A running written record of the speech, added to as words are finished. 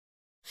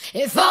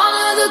If all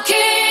of the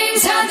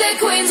kings had their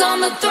queens on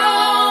the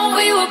throne,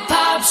 we would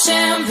pop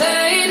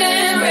champagne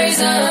and raise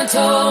a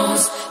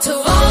toast to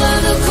all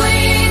of the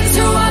queens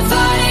who are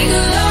fighting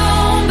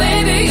alone.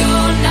 Baby,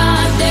 you're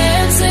not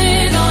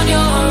dancing on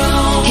your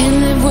own. Can't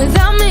live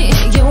without me,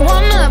 you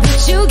wanna,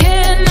 but you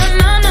can't,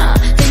 nah.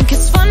 Think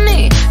it's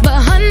funny, but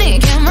honey,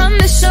 can't run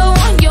the show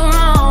on your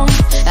own.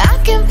 I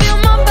can feel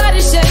my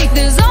body shake,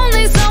 there's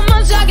only so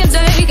much I can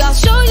take. I'll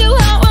show you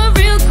how a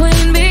real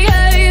queen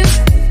behaves.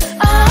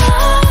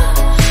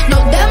 No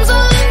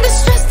damsel in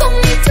distress, don't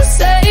need to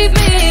save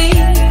me.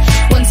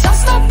 Once I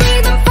start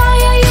breathing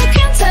fire, you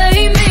can't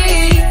tame me.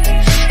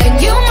 And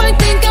you might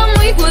think I'm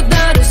weak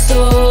without a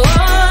sword,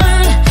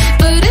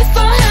 but if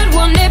I had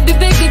one, it'd be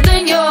bigger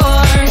than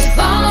yours. If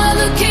all of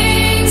the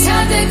kings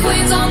had their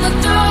queens on the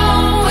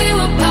throne, we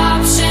would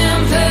pop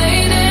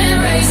champagne and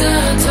raise a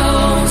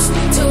toast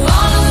to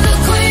all of the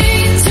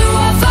queens who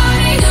are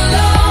fighting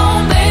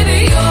alone. Baby,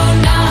 you're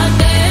not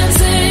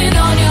dancing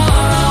on your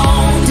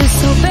own.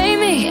 Disobey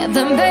me,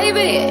 then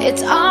baby,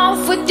 it's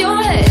off with your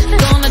head.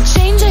 Gonna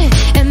change it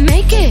and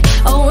make it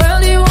a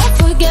world you won't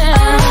forget.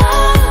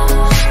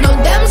 No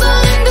damsel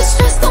in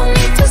distress, don't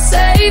need to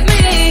save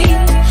me.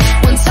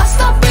 Once I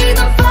start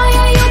breathing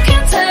fire, you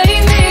can't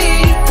tame me.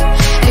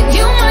 And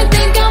you might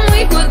think I'm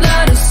weak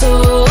without a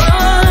sword,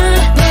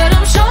 but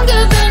I'm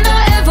stronger than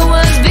I ever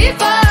was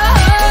before.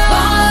 If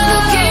all of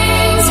the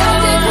kings had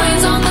their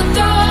queens on the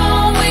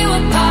throne, we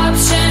would pop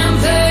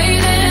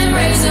champagne and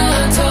raise a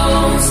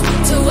toast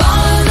to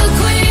all of the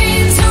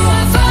queens who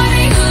are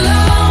fighting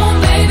alone.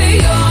 Baby,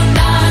 you're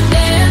not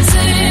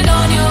dancing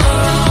on your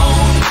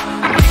own.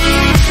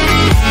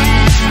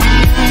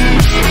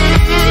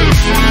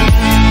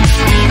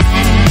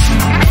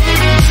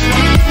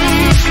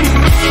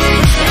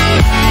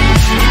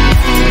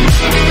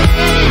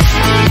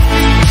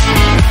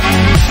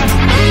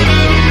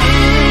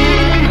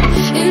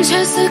 In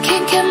chess, the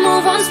king can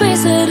move one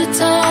space at a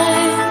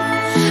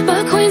time,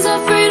 but queens are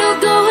free to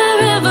go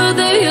wherever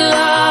they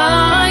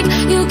like.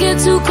 You get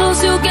too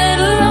close, you'll get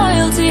a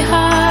royalty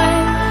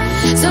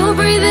high. So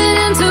breathe it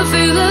in to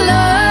feel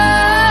alive.